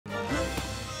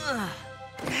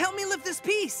Help me lift this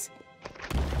piece.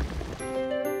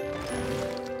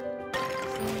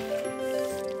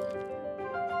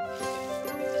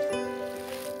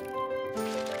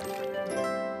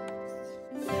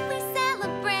 We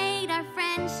celebrate our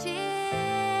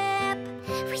friendship.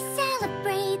 We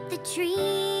celebrate the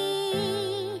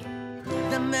tree.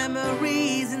 The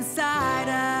memories inside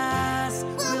us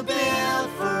will build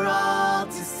for all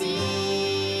to see.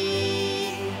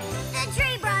 The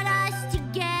tree brought us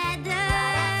together.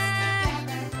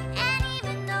 And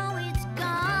even though it's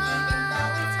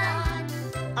gone,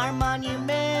 Our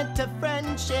monument to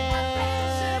friendship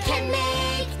can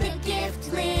make the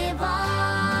gift live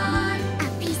on. A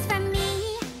piece from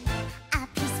me, a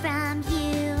piece from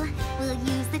you. We'll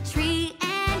use the tree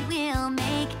and we'll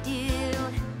make do.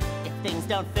 If things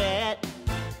don't fit,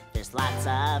 there's lots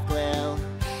of glue.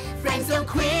 Friends don't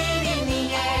quit in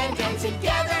the end, and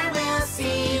together we'll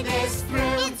see this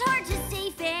through. It's hard to say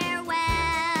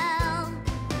farewell,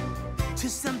 To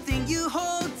something you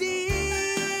hold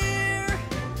dear.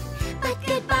 but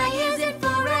goodbye isn't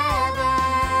forever.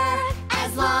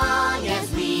 As long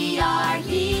as we are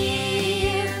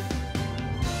here,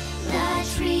 the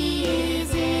tree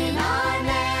is in our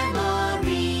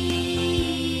memory.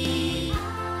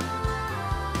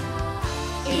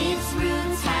 Its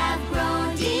roots have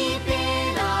grown deep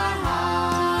in our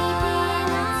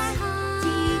hearts.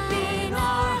 Deep in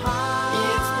our hearts.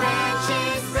 Its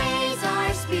branches raise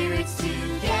our spirits.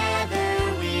 Together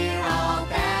we're all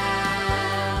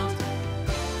bound.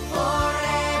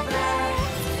 Forever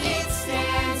it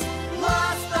stands,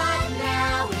 lost but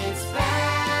now it's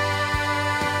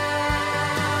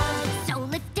found. So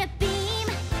lift a beam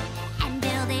and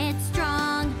build it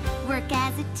strong. Work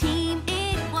as a team,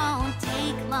 it won't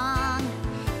take long.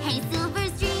 Hey,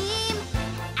 Silver's dream,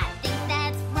 I think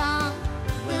that's wrong.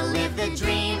 We'll live the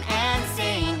dream and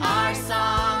sing our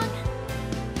song.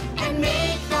 And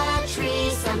make the tree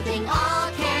something all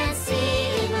can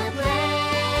see in the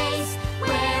place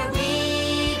where we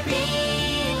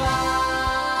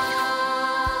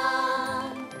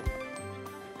belong.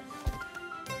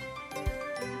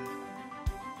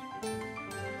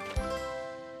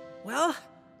 Well,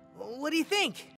 what do you think?